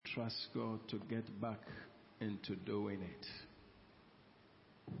trust God to get back into doing it.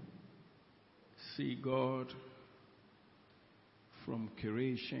 See, God, from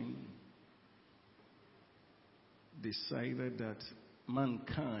creation, decided that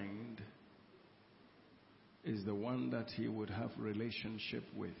mankind is the one that he would have relationship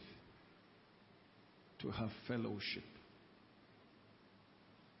with, to have fellowship.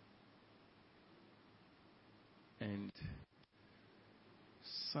 And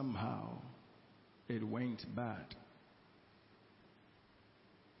somehow it went bad.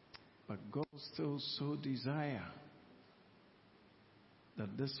 But God still so desire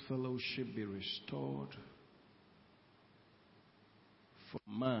that this fellowship be restored for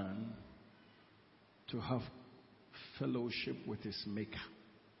man to have fellowship with his Maker.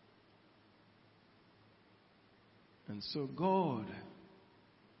 And so God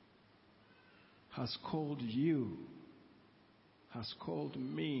has called you, has called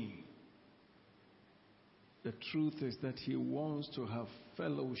me. The truth is that he wants to have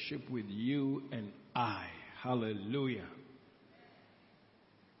fellowship with you and I. Hallelujah.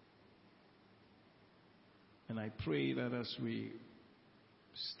 And I pray that as we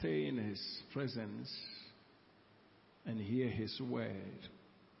stay in his presence and hear his word,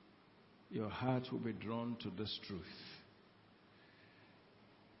 your heart will be drawn to this truth.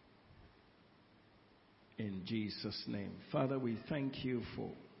 In Jesus' name. Father, we thank you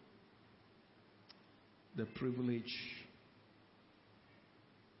for the privilege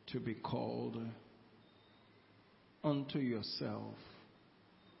to be called unto yourself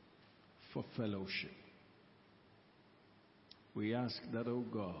for fellowship. We ask that, oh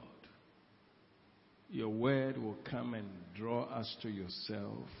God, your word will come and draw us to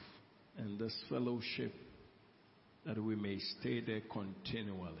yourself and this fellowship, that we may stay there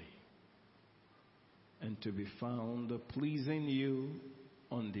continually and to be found pleasing you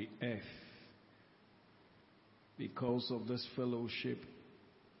on the earth. Because of this fellowship,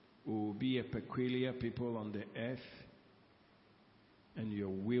 we will be a peculiar people on the earth, and your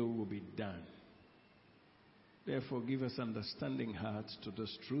will will be done. Therefore, give us understanding hearts to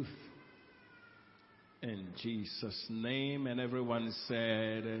this truth. In Jesus' name. And everyone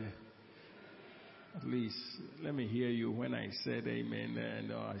said, at least let me hear you when I said amen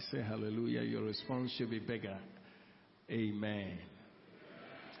and I say hallelujah. Your response should be bigger. Amen.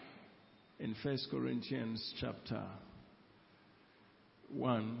 In 1 Corinthians chapter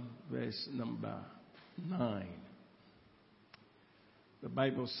 1, verse number 9, the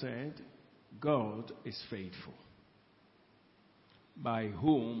Bible said, God is faithful, by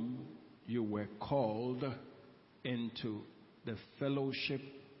whom you were called into the fellowship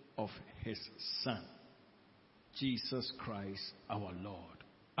of his Son, Jesus Christ our Lord.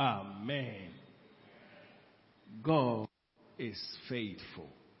 Amen. God is faithful,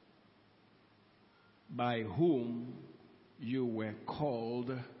 by whom you were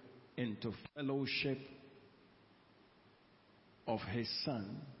called into fellowship of his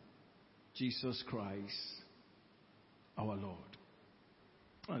Son, Jesus Christ our Lord.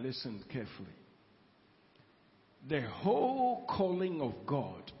 Now listen carefully. The whole calling of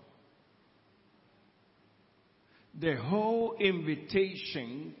God, the whole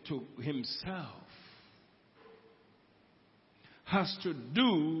invitation to himself has to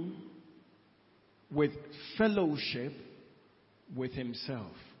do with fellowship with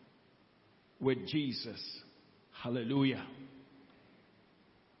himself, with Jesus. Hallelujah.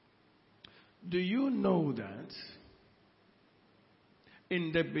 Do you know that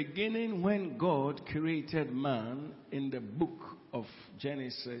in the beginning, when God created man, in the book of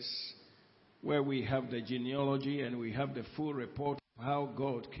Genesis, where we have the genealogy and we have the full report of how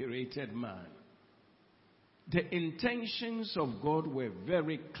God created man, the intentions of God were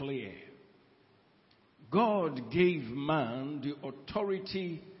very clear. God gave man the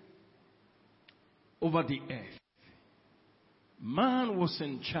authority over the earth. Man was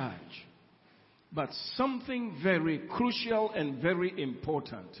in charge. But something very crucial and very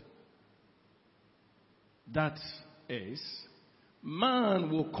important, that is,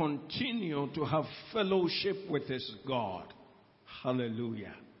 man will continue to have fellowship with his God.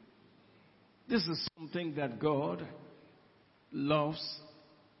 Hallelujah. This is something that God loves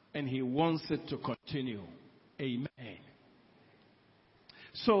and he wants it to continue. Amen.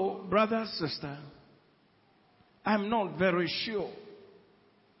 So, brother, sister, I'm not very sure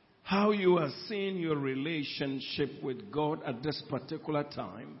how you are seeing your relationship with God at this particular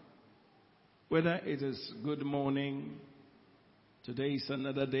time. Whether it is good morning, today is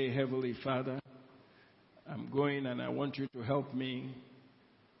another day, Heavenly Father, I'm going and I want you to help me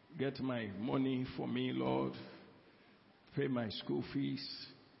get my money for me, Lord, pay my school fees,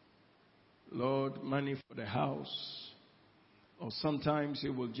 Lord, money for the house. Or sometimes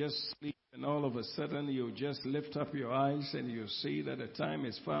you will just sleep and all of a sudden you just lift up your eyes and you see that the time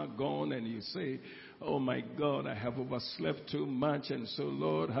is far gone and you say, oh my God, I have overslept too much. And so,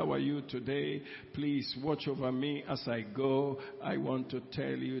 Lord, how are you today? Please watch over me as I go. I want to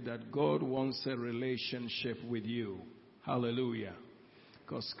tell you that God wants a relationship with you. Hallelujah.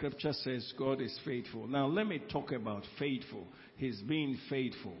 Because scripture says God is faithful. Now let me talk about faithful. He's being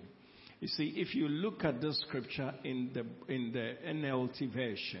faithful. You see, if you look at this scripture in the NLT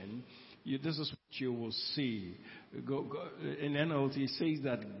version, this is what you will see. In NLT, it says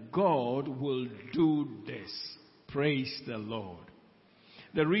that God will do this. Praise the Lord.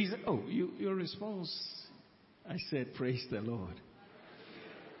 The reason, your response, I said, praise the Lord.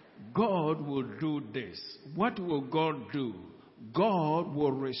 God will do this. What will God do? God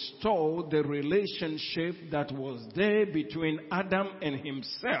will restore the relationship that was there between Adam and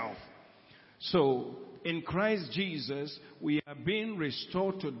himself. So, in Christ Jesus, we are being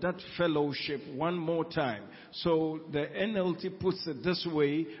restored to that fellowship one more time. So, the NLT puts it this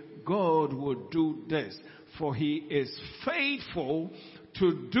way, God will do this. For he is faithful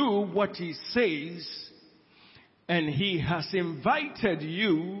to do what he says, and he has invited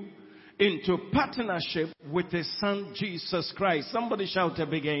you into partnership with his son, Jesus Christ. Somebody shout a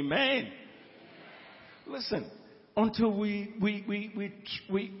big amen. Listen. Until we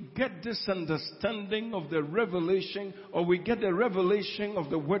get this understanding of the revelation, or we get the revelation of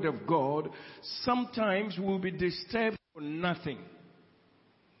the Word of God, sometimes we'll be disturbed for nothing.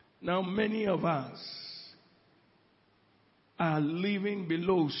 Now, many of us are living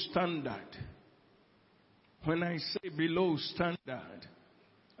below standard. When I say below standard,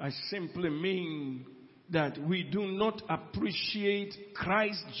 I simply mean that we do not appreciate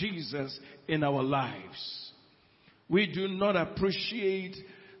Christ Jesus in our lives. We do not appreciate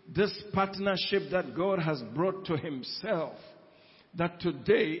this partnership that God has brought to himself. That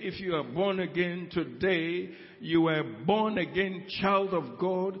today, if you are born again today, you are born again child of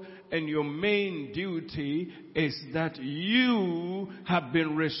God, and your main duty is that you have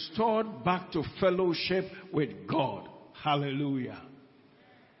been restored back to fellowship with God. Hallelujah.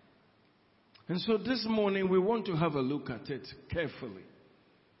 And so this morning we want to have a look at it carefully.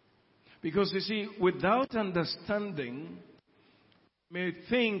 Because you see, without understanding, you may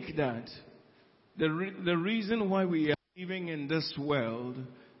think that the reason why we are living in this world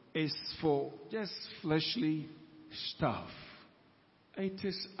is for just fleshly stuff. It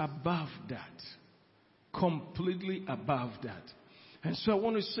is above that. Completely above that. And so I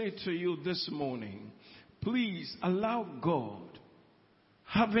want to say to you this morning, please allow God,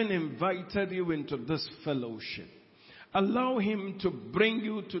 having invited you into this fellowship, allow him to bring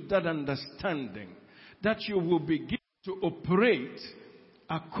you to that understanding that you will begin to operate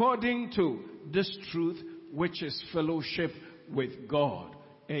according to this truth, which is fellowship with God.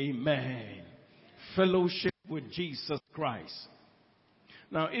 Amen. Fellowship with Jesus Christ.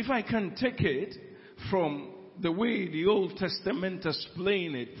 Now, if I can take it from the way the Old Testament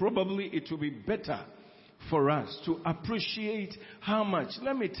explains it, probably it will be better for us to appreciate how much.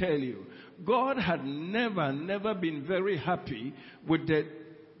 Let me tell you, God had never been very happy with the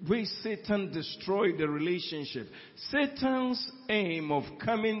way Satan destroyed the relationship. Satan's aim of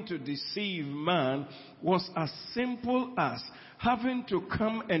coming to deceive man was as simple as having to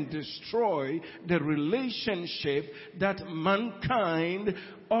come and destroy the relationship that mankind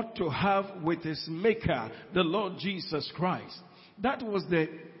ought to have with his maker, the Lord Jesus Christ. That was the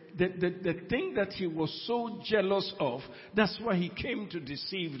thing that he was so jealous of. That's why he came to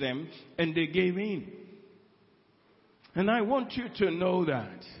deceive them, and they gave in. And I want you to know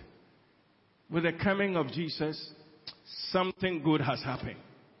that with the coming of Jesus, something good has happened.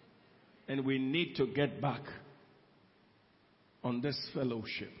 And we need to get back on this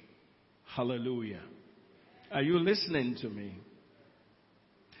fellowship. Hallelujah. Are you listening to me?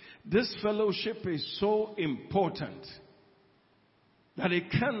 This fellowship is so important that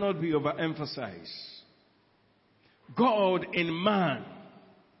it cannot be overemphasized. God in man,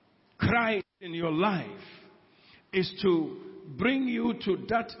 Christ in your life, is to bring you to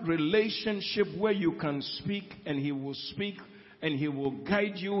that relationship where you can speak and he will speak and he will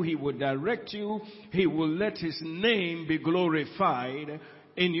guide you, he will direct you, he will let his name be glorified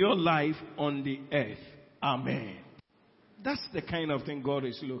in your life on the earth. Amen. That's the kind of thing God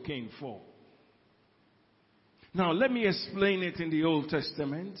is looking for. Now, let me explain it in the Old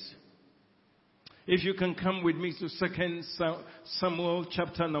Testament. If you can come with me to 2 Samuel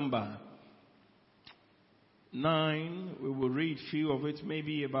chapter number 9. We will read few of it,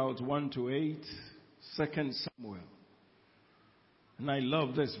 maybe about 1 to 8. 2 Samuel. And I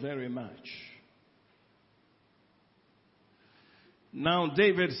love this very much. Now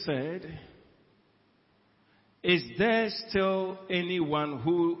David said, is there still anyone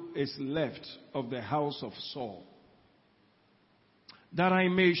who is left of the house of Saul, that I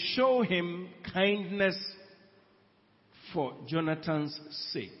may show him kindness for Jonathan's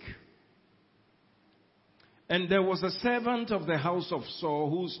sake? And there was a servant of the house of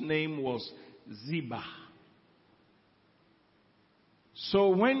Saul whose name was Ziba. So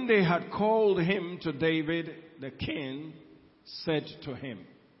when they had called him to David, the king said to him,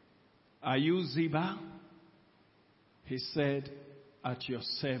 are you Ziba? He said, at your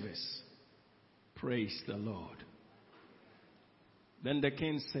service. Praise the Lord. Then the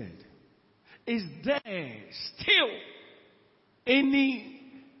king said, is there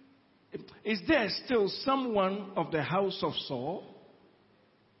still someone of the house of Saul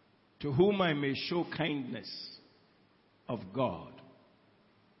to whom I may show kindness of God?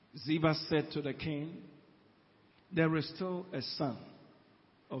 Ziba said to the king, there is still a son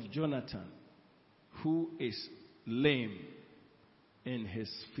of Jonathan who is lame in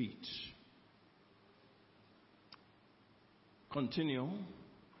his feet. Continue.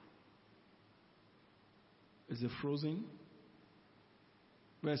 Is it frozen?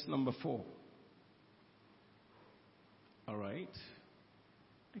 Verse number 4. All right.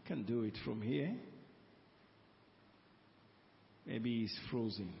 I can do it from here. Maybe it's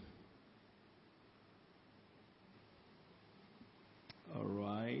frozen. All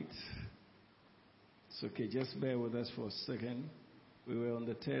right. It's okay. Just bear with us for a second. We were on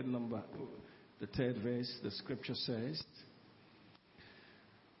the third verse. The scripture says,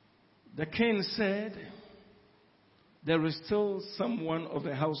 the king said, there is still someone of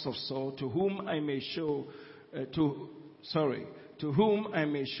the house of Saul to whom I may show the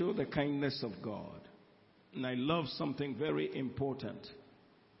kindness of God. And I love something very important.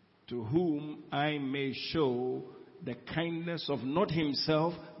 To whom I may show the kindness of not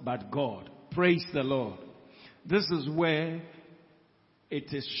himself, but God. Praise the Lord. This is where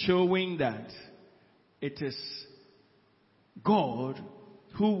it is showing that it is God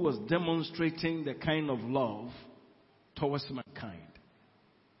who was demonstrating the kind of love towards mankind.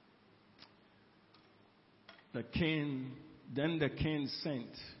 Then the king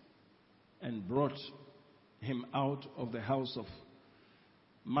sent and brought him out of the house of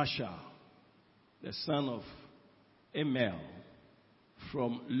Mashal, the son of Amiel,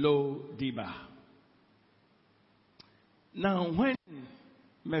 from Lo-debar. Now when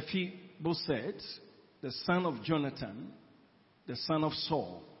Mephibosheth, the son of Jonathan, the son of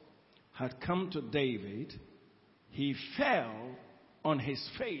Saul, had come to David, he fell on his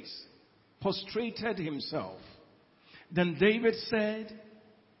face, prostrated himself. Then David said,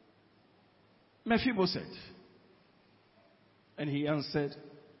 Mephibosheth. And he answered,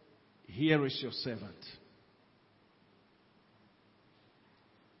 here is your servant.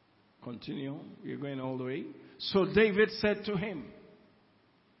 Continue. You're going all the way. So David said to him,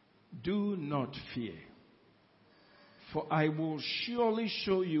 do not fear, for I will surely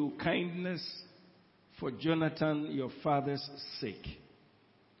show you kindness for Jonathan your father's sake.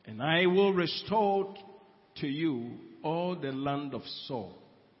 And I will restore to you all the land of Saul,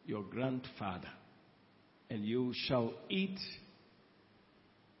 your grandfather. And you shall eat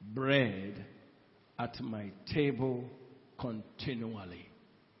bread at my table continually.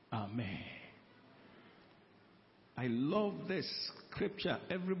 Amen. I love this scripture.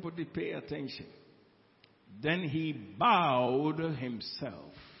 Everybody pay attention. Then he bowed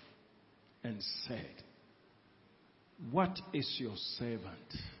himself and said, what is your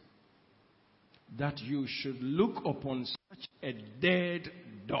servant that you should look upon such a dead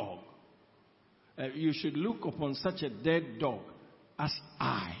dog? You should look upon such a dead dog as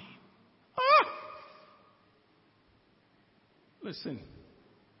I. Listen,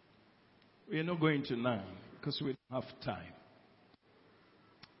 we are not going to 9 because we don't have time.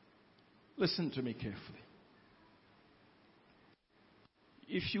 Listen to me carefully.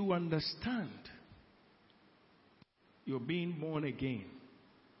 If you understand you're being born again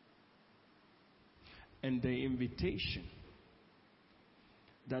and the invitation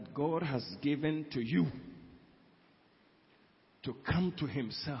that God has given to you to come to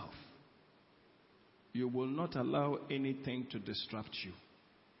himself, you will not allow anything to distract you.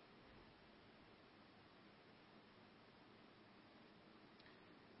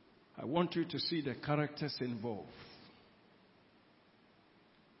 I want you to see the characters involved.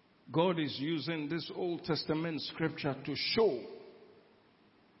 God is using this Old Testament scripture to show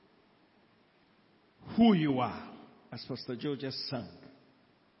who you are, as Pastor Joe just sang.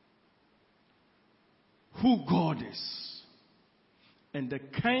 Who God is. and the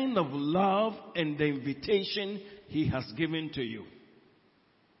kind of love and the invitation he has given to you.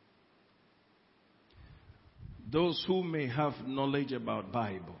 Those who may have knowledge about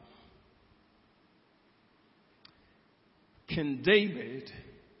Bible, King David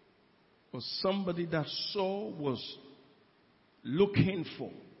was somebody that Saul was looking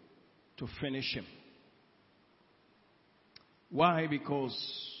for to finish him. Why? Because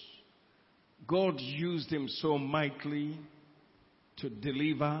God used him so mightily to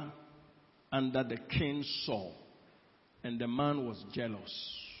deliver under the king Saul, and the man was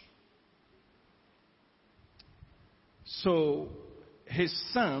jealous. So his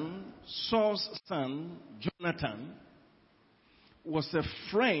son, Saul's son, Jonathan, was a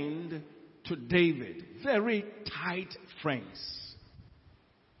friend to David. Very tight friends.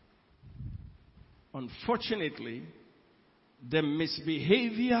 Unfortunately, the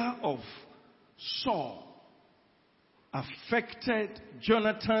misbehavior of Saul affected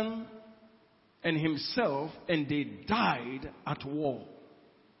Jonathan and himself, and they died at war.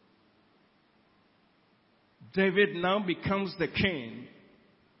 David now becomes the king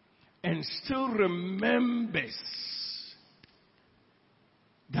and still remembers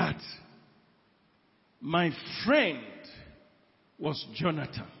that my friend was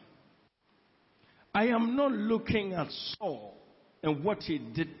Jonathan. I am not looking at Saul and what he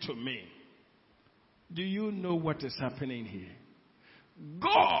did to me. Do you know what is happening here?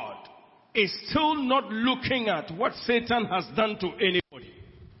 God is still not looking at what Satan has done to anybody,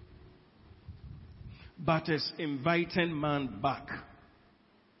 but is inviting man back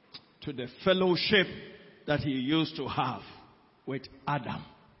to the fellowship that he used to have with Adam.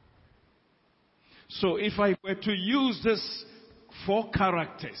 So if I were to use these 4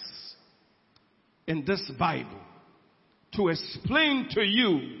 characters in this Bible to explain to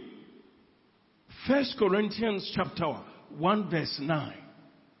you 1 Corinthians chapter 1 verse 9,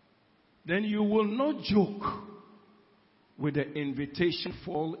 then you will not joke with the invitation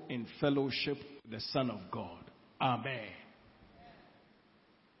fall in fellowship with the Son of God. Amen.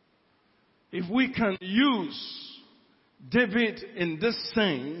 If we can use David in this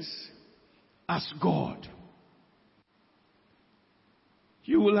sense as God,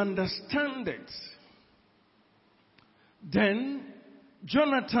 you will understand it. Then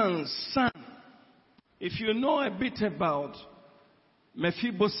Jonathan's son, if you know a bit about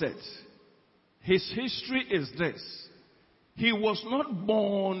Mephibosheth, his history is this. He was not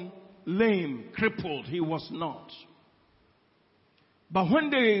born lame, crippled. He was not. But when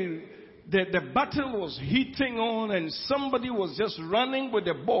the battle was heating on and somebody was just running with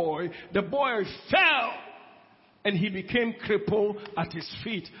the boy fell and he became crippled at his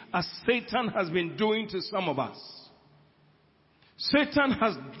feet, as Satan has been doing to some of us. Satan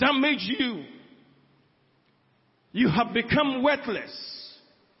has damaged you. You have become worthless.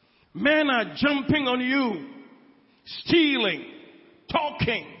 Men are jumping on you, stealing,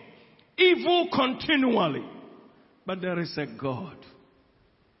 talking, evil continually. But there is a God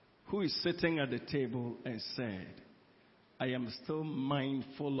who is sitting at the table and said, I am still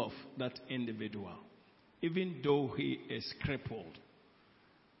mindful of that individual. Even though he is crippled,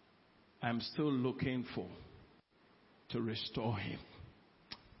 I'm still looking to restore him.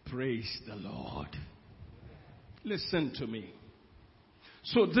 Praise the Lord. Listen to me.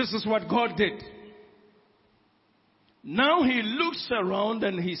 So this is what God did. Now he looks around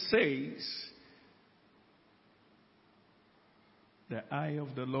and he says, the eye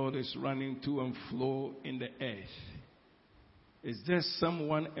of the Lord is running to and fro in the earth. Is there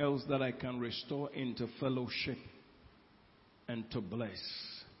someone else that I can restore into fellowship and to bless?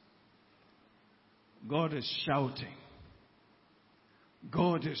 God is shouting.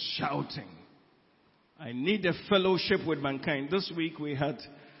 God is shouting. I need a fellowship with mankind. This week we had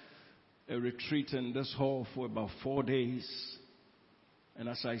a retreat in this hall for about 4 days. And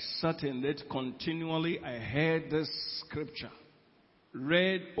as I sat in it continually, I heard this scripture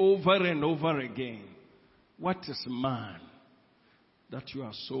read over and over again. What is man that you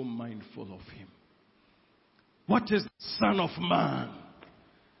are so mindful of him? What is the Son of Man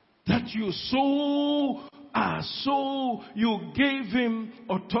that you you gave him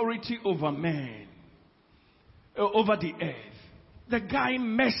authority over man, over the earth? The guy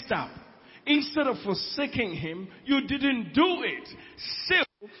messed up. Instead of forsaking him, you didn't do it.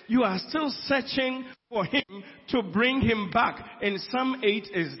 Still, you are still searching for him to bring him back. And Psalm 8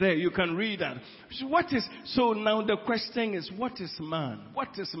 is there. You can read that. So now the question is, what is man? What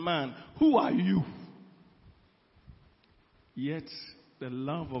is man? Who are you? Yet the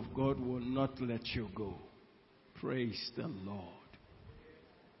love of God will not let you go. Praise the Lord.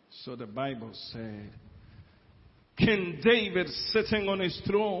 So the Bible said, King David sitting on his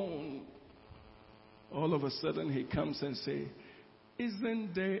throne. All of a sudden he comes and says,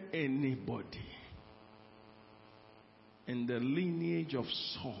 isn't there anybody in the lineage of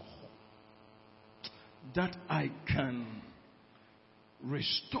Saul that I can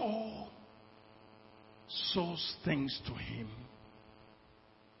restore Saul's things to him?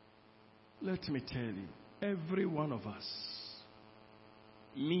 Let me tell you, every one of us,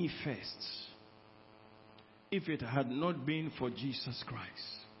 me first, if it had not been for Jesus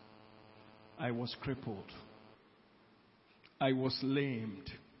Christ, I was crippled. I was lamed.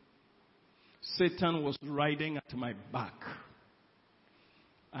 Satan was riding at my back.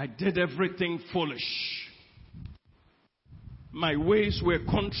 I did everything foolish. My ways were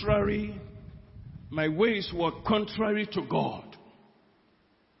contrary. My ways were contrary to God.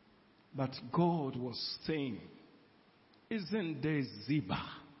 But God was saying, isn't there Ziba?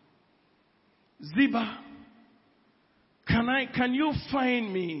 Ziba, can you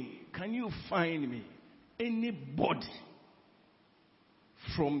find me? Can you find me anybody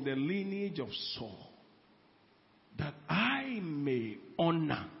from the lineage of Saul that I may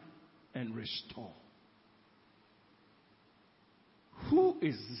honor and restore? Who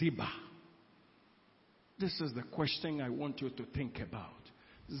is Ziba? This is the question I want you to think about.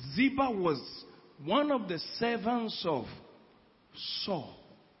 Ziba was one of the servants of Saul.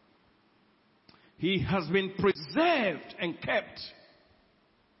 He has been preserved and kept.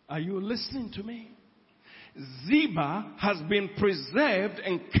 Are you listening to me? Ziba has been preserved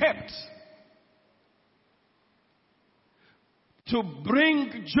and kept to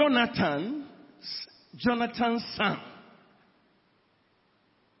bring Jonathan's son.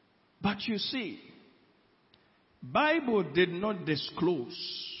 But you see, Bible did not disclose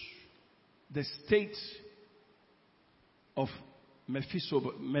the state of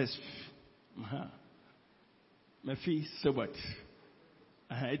Mephibosheth.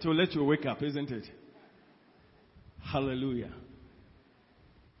 It will let you wake up, isn't it? Hallelujah.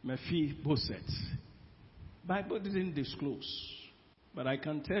 Mephibosheth. Bible didn't disclose. But I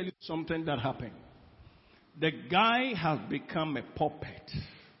can tell you something that happened. The guy has become a puppet.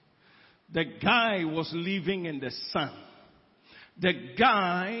 The guy was living in the sun. The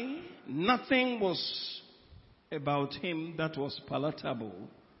guy, nothing was about him that was palatable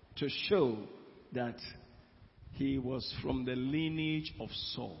to show that he was from the lineage of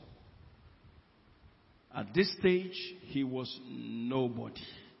Saul. At this stage, he was nobody.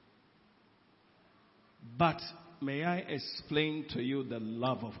 But may I explain to you the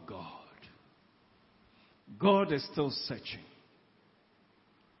love of God? God is still searching.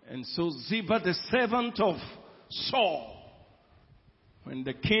 And so Ziba, the servant of Saul, when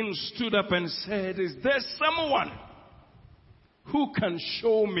the king stood up and said, is there someone who can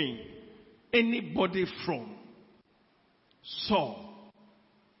show me anybody from Saul?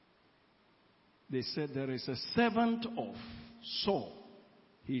 They said, there is a servant of Saul.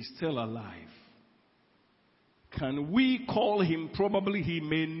 He is still alive. Can we call him? Probably he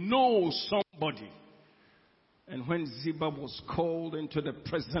may know somebody. And when Ziba was called into the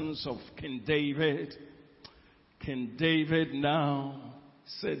presence of King David now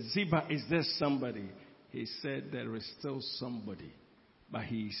said, Ziba, is there somebody? He said, there is still somebody, but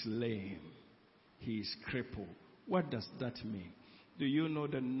he is lame. He is crippled. What does that mean? Do you know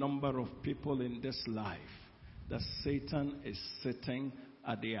the number of people in this life that Satan is sitting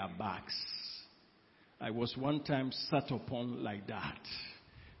at their backs? I was one time sat upon like that.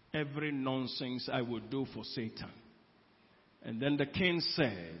 Every nonsense I would do for Satan. And then the king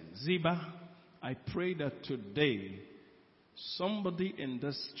said, Ziba, I pray that today somebody in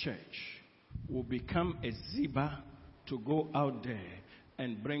this church will become a Ziba to go out there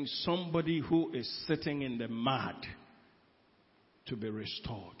and bring somebody who is sitting in the mud to be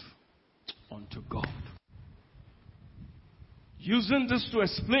restored unto God. Using this to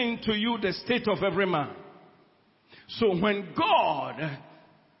explain to you the state of every man. So when God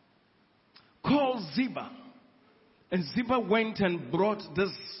called Ziba, and Ziba went and brought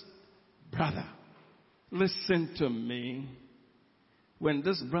this brother. Listen to me. When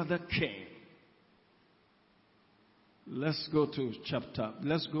this brother came, let's go to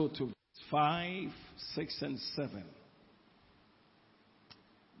 5, 6, and 7.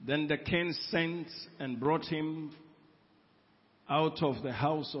 Then the king sent and brought him out of the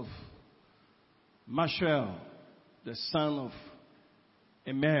house of Mashal, the son of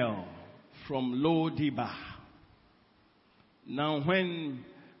Amiel, from Lo-debar. Now when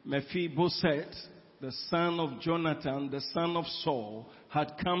Mephibosheth, the son of Jonathan, the son of Saul,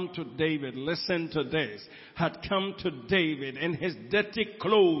 had come to David, listen to this, had come to David in his dirty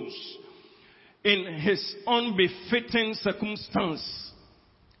clothes, in his unbefitting circumstance.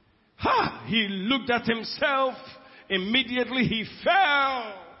 He looked at himself. Immediately he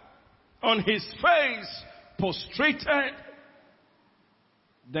fell on his face, prostrated.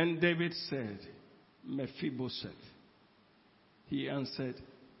 Then David said, Mephibosheth. He answered,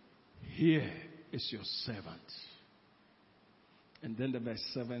 here is your servant. And then the verse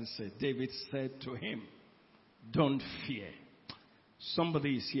 7 said, David said to him, don't fear.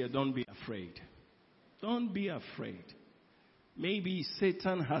 Somebody is here, don't be afraid. Don't be afraid. Maybe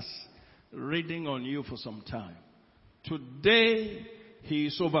Satan has ridden on you for some time. Today, he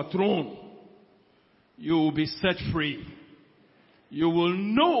is overthrown. You will be set free. You will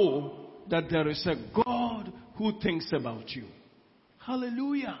know that there is a God who thinks about you.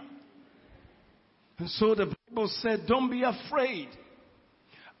 Hallelujah. And so the Bible said, don't be afraid.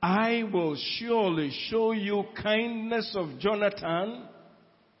 I will surely show you kindness of Jonathan,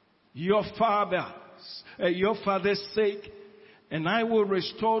 your father's sake, and I will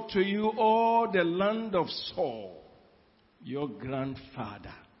restore to you all the land of Saul, your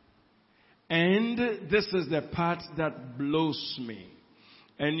grandfather. And this is the part that blows me.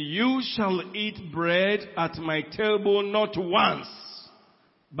 And you shall eat bread at my table not once,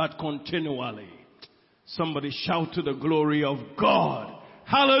 but continually. Somebody shout to the glory of God.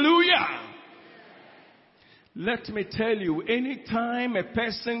 Hallelujah! Let me tell you, anytime a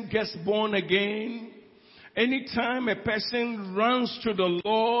person gets born again, anytime a person runs to the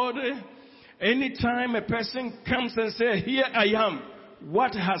Lord, anytime a person comes and says, here I am,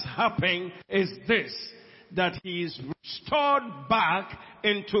 what has happened is this, that he is restored back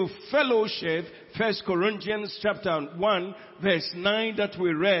into fellowship. 1 Corinthians chapter 1 verse 9 that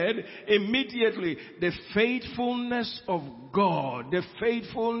we read. Immediately the faithfulness of God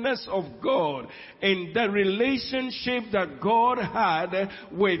in the relationship that God had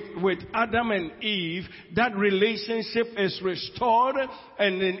with Adam and Eve, that relationship is restored,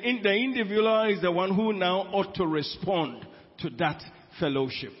 and in the individual is the one who now ought to respond to that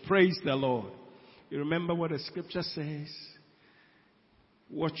fellowship. Praise the Lord. You remember what the scripture says?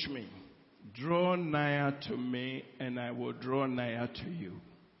 Watch me. Draw nigher to me and I will draw nigher to you.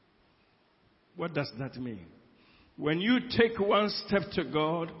 What does that mean? When you take one step to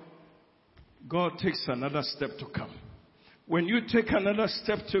God, God takes another step to come. When you take another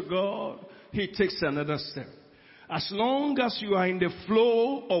step to God, He takes another step. As long as you are in the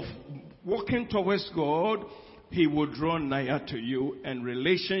flow of walking towards God, He will draw nigher to you and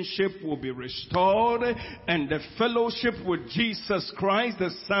relationship will be restored and the fellowship with Jesus Christ, the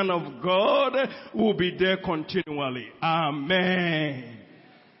Son of God, will be there continually. Amen.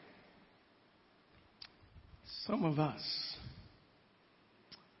 Some of us,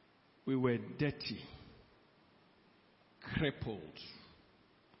 we were dirty, crippled,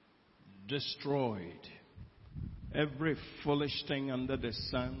 destroyed. Every foolish thing under the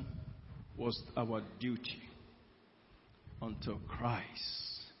sun was our duty. Until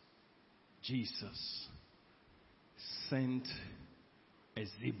Christ, Jesus, sent a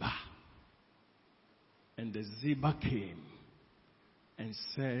Ziba. And the Ziba came and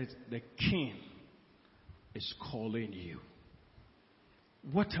said, the king is calling you.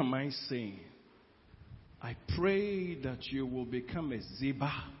 What am I saying? I pray that you will become a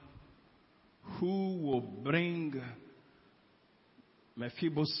Ziba who will bring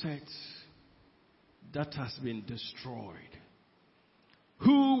Mephibosheth that has been destroyed.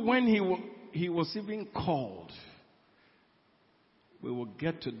 Who, when he was even called, we will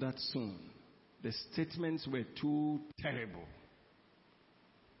get to that soon. The statements were too terrible.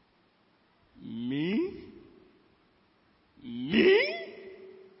 Me?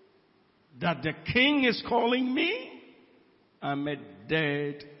 That the king is calling me? I'm a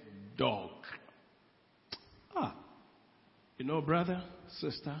dead dog. You know, brother,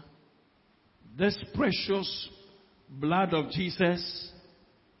 sister, this precious blood of Jesus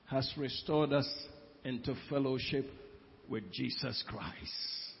has restored us into fellowship with Jesus Christ.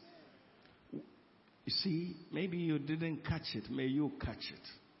 You see, maybe you didn't catch it. May you catch it.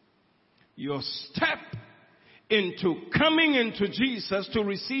 Your step into coming into Jesus to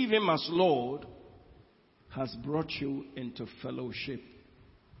receive Him as Lord has brought you into fellowship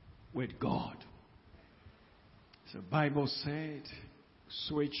with God. The Bible said,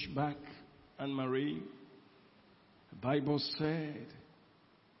 switch back, Anne-Marie. The Bible said,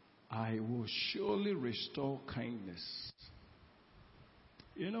 I will surely restore kindness.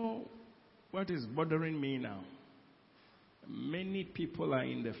 You know what is bothering me now? Many people are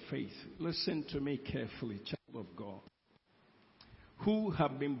in the faith. Listen to me carefully, child of God. Who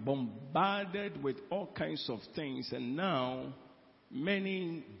have been bombarded with all kinds of things, and now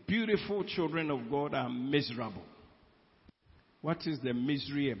Many beautiful children of God are miserable. What is the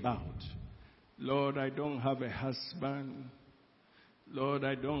misery about? Lord, I don't have a husband. Lord,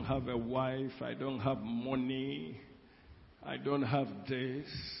 I don't have a wife. I don't have money. I don't have this.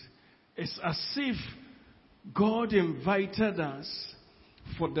 It's as if God invited us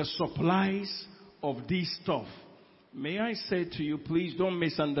for the supplies of this stuff. May I say to you, please don't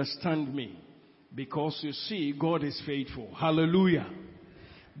misunderstand me. Because you see, God is faithful. Hallelujah.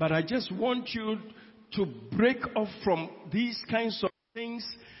 But I just want you to break off from these kinds of things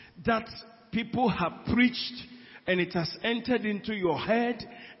that people have preached, and it has entered into your head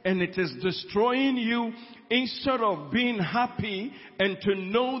and it is destroying you, instead of being happy and to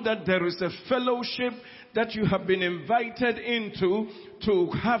know that there is a fellowship that you have been invited into to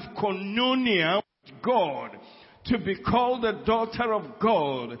have koinonia with God, to be called a daughter of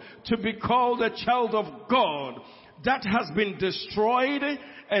God, to be called a child of God. That has been destroyed,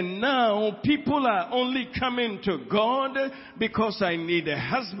 and now people are only coming to God because I need a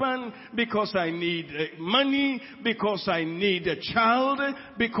husband, because I need money, because I need a child,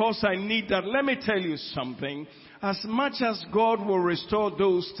 because I need that. Let me tell you something. As much as God will restore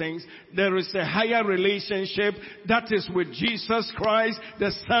those things, there is a higher relationship that is with Jesus Christ,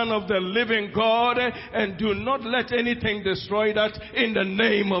 the Son of the living God, and do not let anything destroy that in the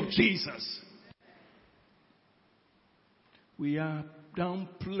name of Jesus. We are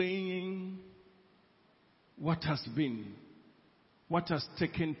downplaying what has been, what has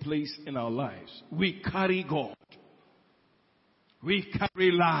taken place in our lives. We carry God. We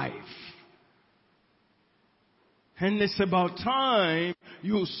carry life. And it's about time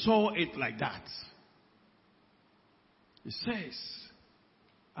you saw it like that. It says,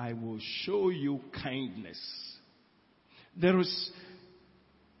 I will show you kindness. There is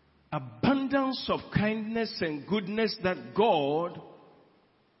abundance of kindness and goodness that God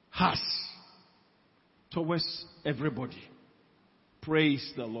has towards everybody.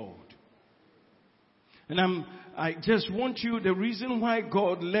 Praise the Lord. And I just want you, the reason why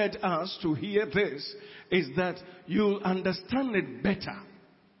God led us to hear this is that you'll understand it better.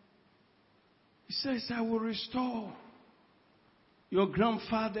 He says, I will restore your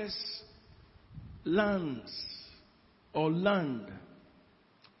grandfather's lands or land.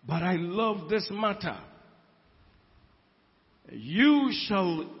 But I love this matter. You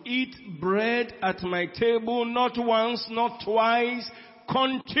shall eat bread at my table not once, not twice,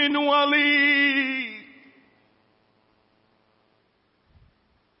 continually.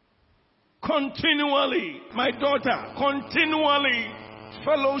 Continually. My daughter, continually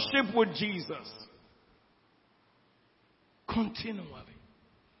fellowship with Jesus. Continually.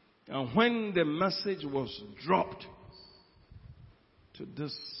 And when the message was dropped to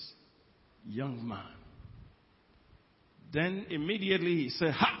this young man, then immediately he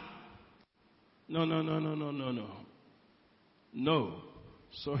said, ha! No. No.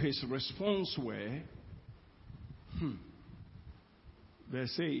 So his response were,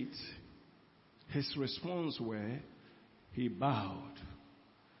 verse 8, his response were, he bowed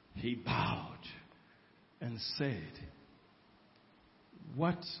and said,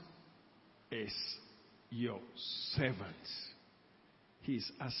 what is your servant?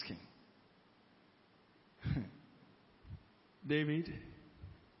 He's asking. David,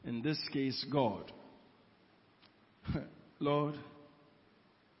 in this case, God. Lord,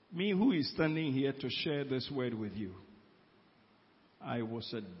 me who is standing here to share this word with you, I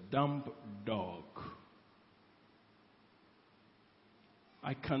was a dumb dog.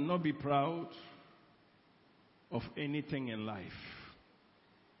 I cannot be proud of anything in life.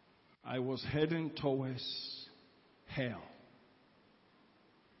 I was heading towards hell.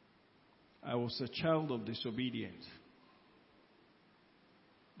 I was a child of disobedience.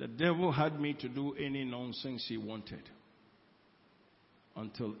 The devil had me to do any nonsense he wanted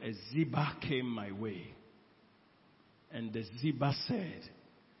until a Ziba came my way. And the Ziba said,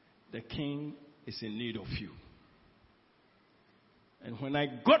 the king is in need of you. And when I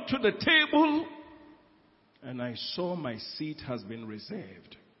got to the table and I saw my seat has been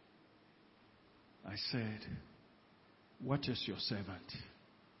reserved, I said, what is your servant?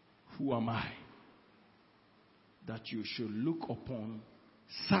 Who am I that you should look upon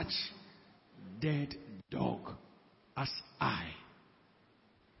such dead dog as I?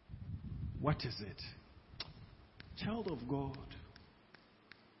 What is it? Child of God,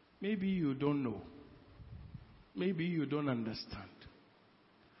 maybe you don't know. Maybe you don't understand.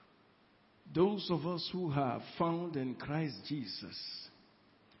 Those of us who have found in Christ Jesus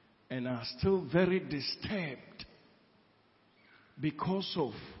and are still very disturbed because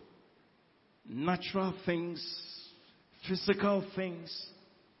of natural things, physical things.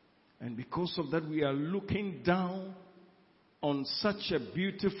 And because of that, we are looking down on such a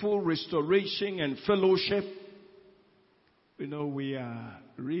beautiful restoration and fellowship. We are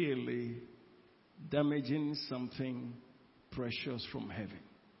really damaging something precious from heaven.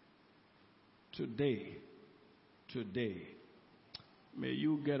 Today, may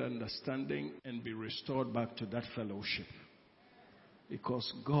you get understanding and be restored back to that fellowship.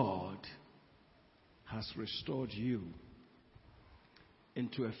 Because God has restored you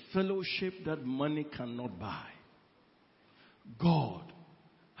into a fellowship that money cannot buy. God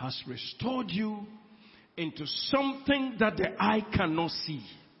has restored you into something that the eye cannot see,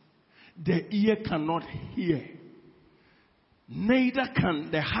 the ear cannot hear, neither can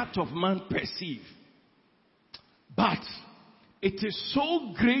the heart of man perceive. But it is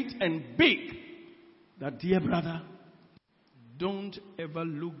so great and big that, dear brother, don't ever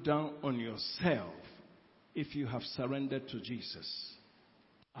look down on yourself if you have surrendered to Jesus.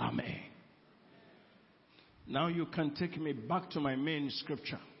 Amen. Now you can take me back to my main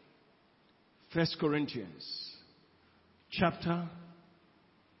scripture. 1 Corinthians chapter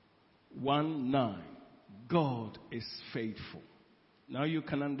 1:9. God is faithful. Now you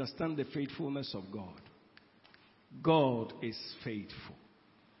can understand the faithfulness of God. God is faithful.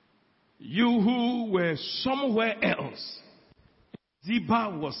 You who were somewhere else,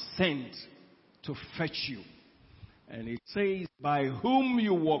 Ziba was sent to fetch you. And it says, by whom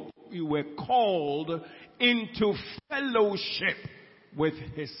you were called into fellowship with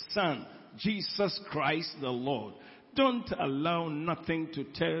his Son, Jesus Christ the Lord. Don't allow nothing to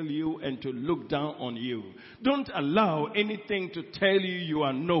tell you and to look down on you. Don't allow anything to tell you you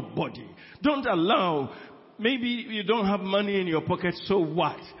are nobody. Don't allow, maybe you don't have money in your pocket, so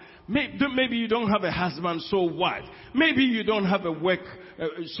what? Maybe you don't have a husband, so what? Maybe you don't have a work,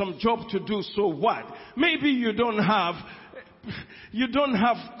 some job to do, so what? Maybe you don't have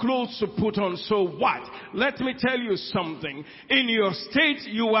clothes to put on, so what? Let me tell you something. In your state,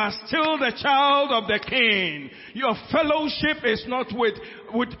 you are still the child of the King. Your fellowship is not with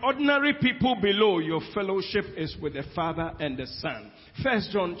ordinary people below. Your fellowship is with the Father and the Son. 1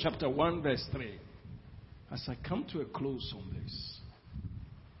 John chapter 1 verse 3. As I come to a close on this,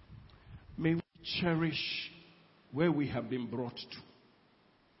 may we cherish where we have been brought to.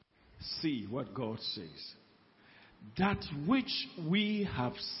 See what God says. That which we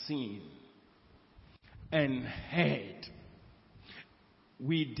have seen and heard,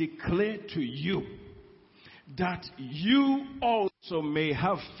 we declare to you, that you also may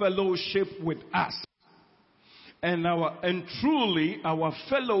have fellowship with us. And truly our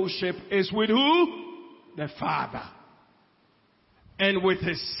fellowship is with who? The Father. And with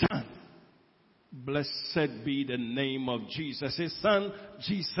his Son. Blessed be the name of Jesus. His Son,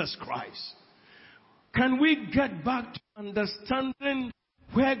 Jesus Christ. Can we get back to understanding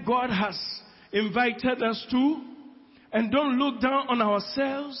where God has invited us to? And don't look down on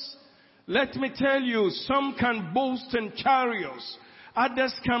ourselves. Let me tell you, some can boast in chariots.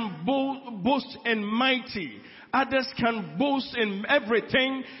 Others can boast in mighty. Others can boast in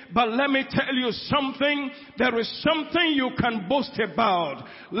everything. But let me tell you something. There is something you can boast about.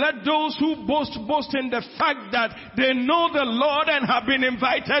 Let those who boast in the fact that they know the Lord and have been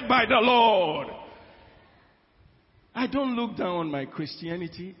invited by the Lord. I don't look down on my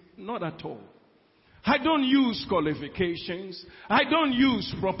Christianity. Not at all. I don't use qualifications. I don't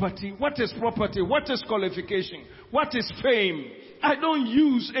use property. What is property? What is qualification? What is fame? I don't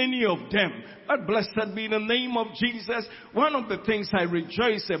use any of them. But blessed be the name of Jesus. One of the things I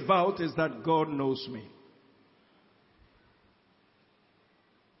rejoice about is that God knows me.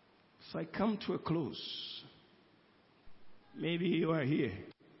 So I come to a close. Maybe you are here.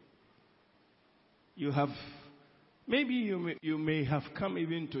 Maybe you may have come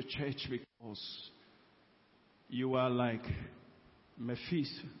even to church because you are like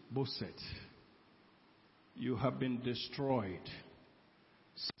Mephibosheth. You have been destroyed.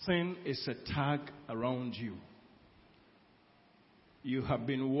 Sin is a tag around you. You have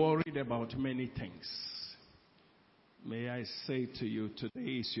been worried about many things. May I say to you,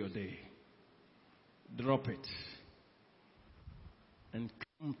 today is your day. Drop it and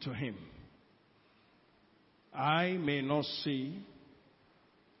come to him. I may not see,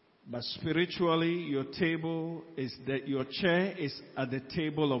 but spiritually your chair is at the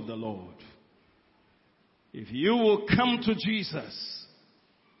table of the Lord. If you will come to Jesus,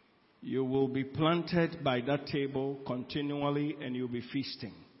 you will be planted by that table continually and you'll be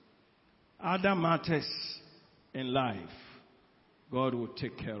feasting. Other matters in life, God will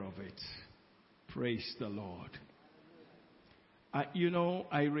take care of it. Praise the Lord.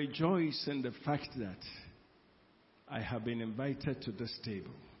 I rejoice in the fact that I have been invited to this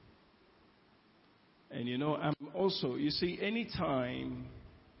table. And I'm also, anytime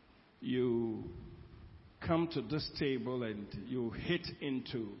you come to this table and you hit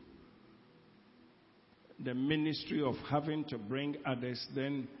into the ministry of having to bring others,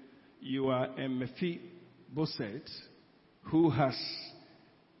 then you are a Mephibosheth who has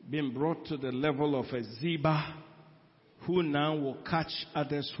been brought to the level of a Ziba, who now will catch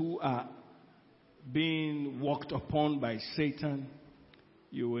others who are being walked upon by Satan.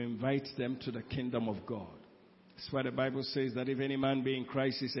 You will invite them to the kingdom of God. That's why the Bible says that if any man be in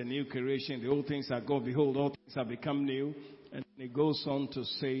Christ is a new creation, the old things are gone, behold, all things have become new. And it goes on to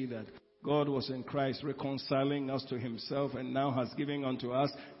say that God was in Christ reconciling us to himself and now has given unto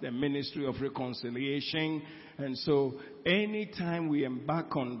us the ministry of reconciliation. And so anytime we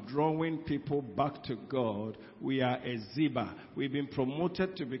embark on drawing people back to God, we are a Ziba. We've been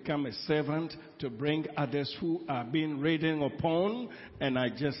promoted to become a servant to bring others who are being ridden upon. And I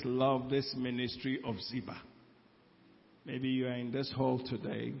just love this ministry of Ziba. Maybe you are in this hall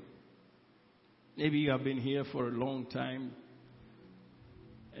today. Maybe you have been here for a long time.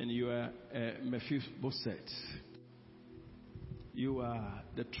 And you are Mephibosheth.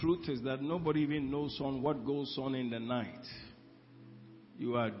 The truth is that nobody even knows on what goes on in the night.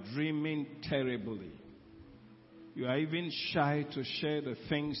 You are dreaming terribly. You are even shy to share the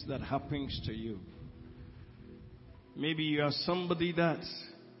things that happens to you. Maybe you are somebody that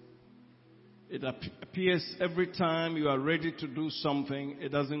it appears every time you are ready to do something, it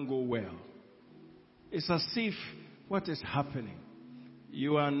doesn't go well. It's as if what is happening?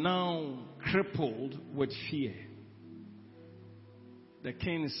 You are now crippled with fear. The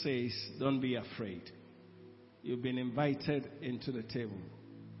king says, don't be afraid. You've been invited into the table.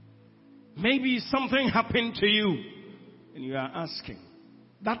 Maybe something happened to you and you are asking.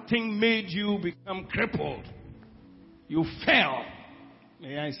 That thing made you become crippled. You fell.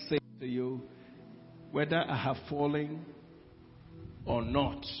 May I say to you, whether I have fallen or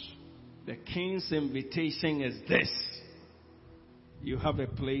not, the king's invitation is this. You have a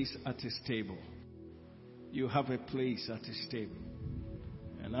place at his table. You have a place at his table.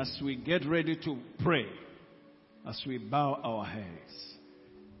 And as we get ready to pray, as we bow our heads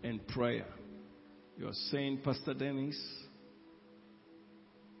in prayer, you're saying, Pastor Dennis,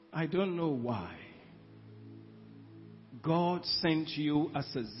 I don't know why God sent you as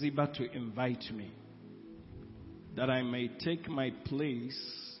a Ziba to invite me, that I may take my place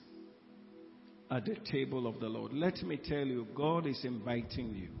at the table of the Lord. Let me tell you, God is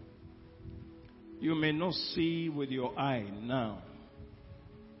inviting you. You may not see with your eye now.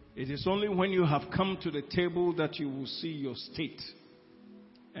 It is only when you have come to the table that you will see your state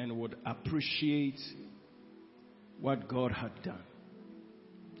and would appreciate what God had done.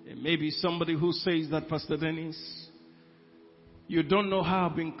 It may be somebody who says that, Pastor Dennis, you don't know how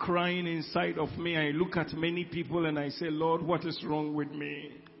I've been crying inside of me. I look at many people and I say, Lord, what is wrong with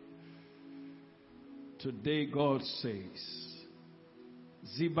me? Today God says,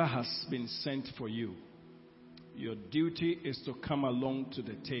 Ziba has been sent for you. Your duty is to come along to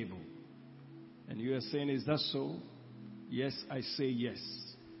the table. And you are saying, is that so? Yes, I say yes.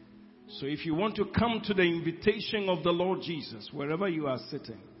 So if you want to come to the invitation of the Lord Jesus, wherever you are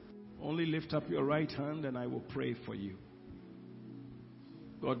sitting, only lift up your right hand and I will pray for you.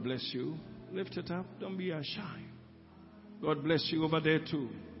 God bless you. Lift it up. Don't be shy. God bless you over there too.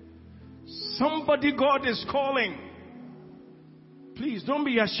 Somebody God is calling. Please don't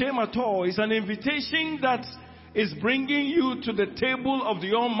be ashamed at all. It's an invitation that is bringing you to the table of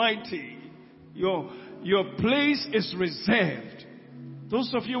the Almighty. Your place is reserved.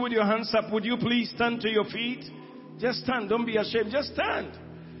 Those of you with your hands up, would you please stand to your feet? Just stand. Don't be ashamed. Just stand.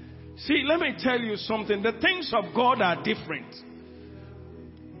 See, let me tell you something. The things of God are different.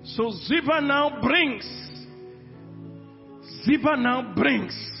 So Ziba now brings.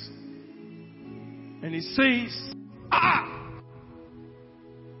 And he says,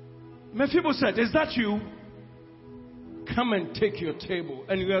 Mephibosheth, is that you? Come and take your table.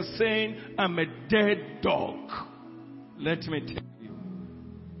 And you are saying, I'm a dead dog. Let me tell you,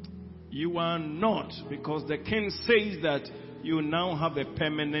 you are not, because the king says that you now have a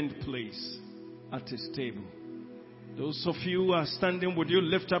permanent place at his table. Those of you who are standing, would you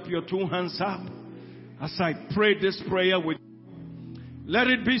lift up your two hands up as I pray this prayer with you? Let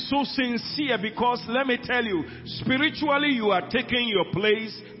it be so sincere, because let me tell you, spiritually you are taking your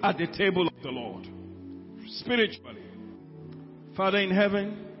place at the table of the Lord. Spiritually. Father in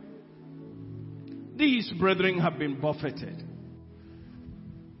heaven, these brethren have been buffeted.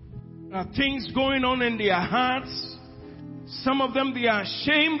 There are things going on in their hearts. Some of them they are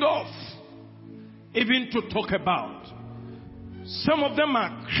ashamed of. even to talk about. Some of them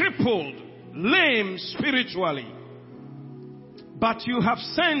are crippled, lame spiritually. But you have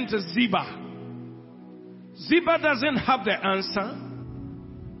sent Ziba. Ziba doesn't have the answer.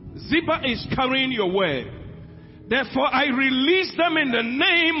 Ziba is carrying your word. Therefore, I release them in the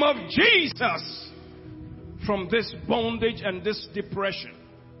name of Jesus from this bondage and this depression.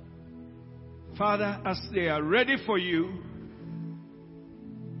 Father, as they are ready for you,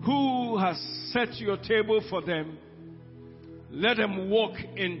 who has set your table for them, let them walk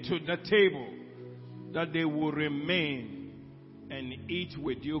into the table that they will remain and eat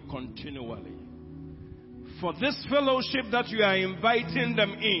with you continually. For this fellowship that you are inviting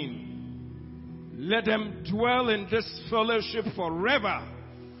them in, let them dwell in this fellowship forever.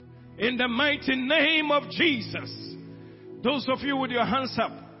 In the mighty name of Jesus. Those of you with your hands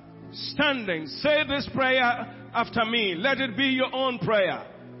up, standing, say this prayer after me. Let it be your own prayer.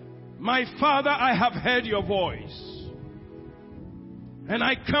 My Father, I have heard your voice. And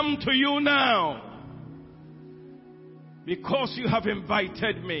I come to you now because you have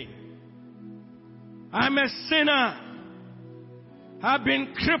invited me. I'm a sinner. I've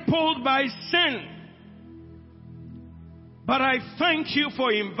been crippled by sin. But I thank you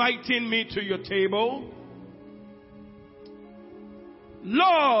for inviting me to your table.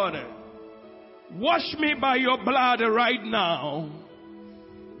 Lord, wash me by your blood right now.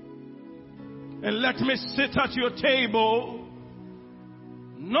 And let me sit at your table,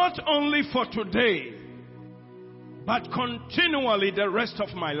 not only for today, but continually the rest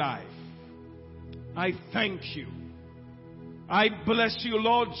of my life. I thank you. I bless you,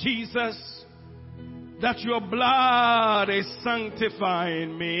 Lord Jesus, that your blood is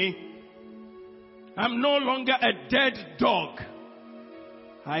sanctifying me. I'm no longer a dead dog.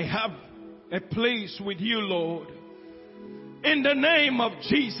 I have a place with you, Lord. In the name of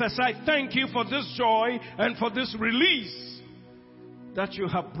Jesus, I thank you for this joy and for this release that you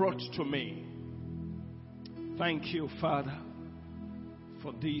have brought to me. Thank you, Father,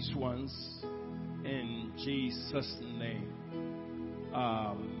 for these ones. In Jesus' name.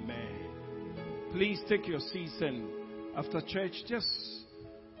 Amen. Please take your seats, and after church, just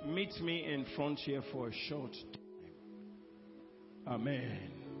meet me in front here for a short time.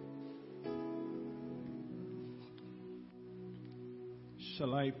 Amen.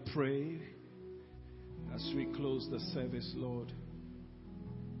 Shall I pray as we close the service, Lord?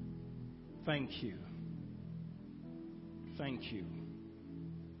 Thank you. Thank you.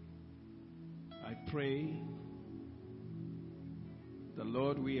 I pray the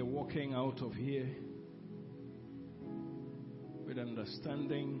Lord, we are walking out of here with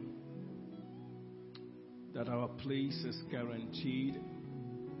understanding that our place is guaranteed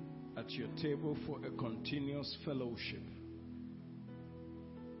at your table for a continuous fellowship.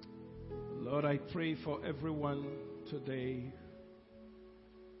 Lord, I pray for everyone today.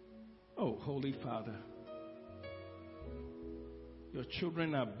 Oh, Holy Father, your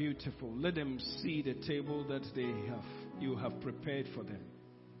children are beautiful. Let them see the table that you have prepared for them.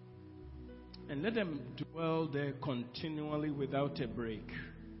 And let them dwell there continually without a break.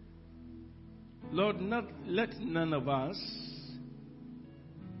 Lord, let none of us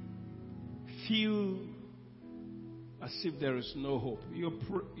feel as if there is no hope.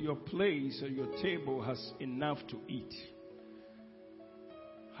 Your place or your table has enough to eat,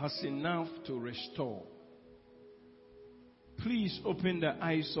 has enough to restore. Please open the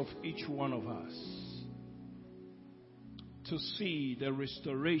eyes of each one of us to see the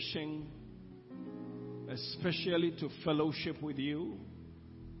restoration, especially to fellowship with you,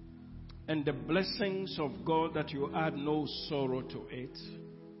 and the blessings of God that you add no sorrow to it.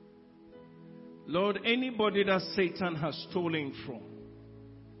 Lord, anybody that Satan has stolen from,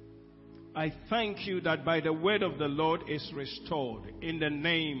 I thank you that by the word of the Lord is restored in the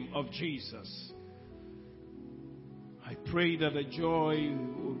name of Jesus. I pray that the joy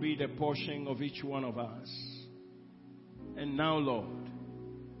will be the portion of each one of us. And now, Lord,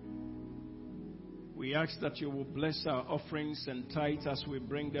 we ask that you will bless our offerings and tithes as we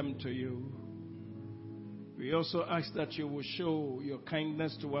bring them to you. We also ask that you will show your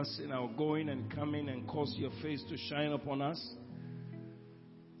kindness to us in our going and coming and cause your face to shine upon us.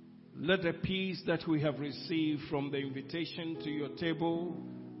 Let the peace that we have received from the invitation to your table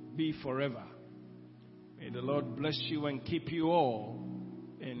be forever. May the Lord bless you and keep you all.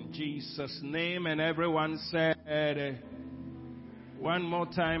 In Jesus' name. And everyone said, one more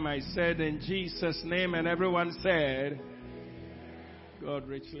time, I said in Jesus' name, and everyone said, God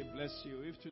richly bless you.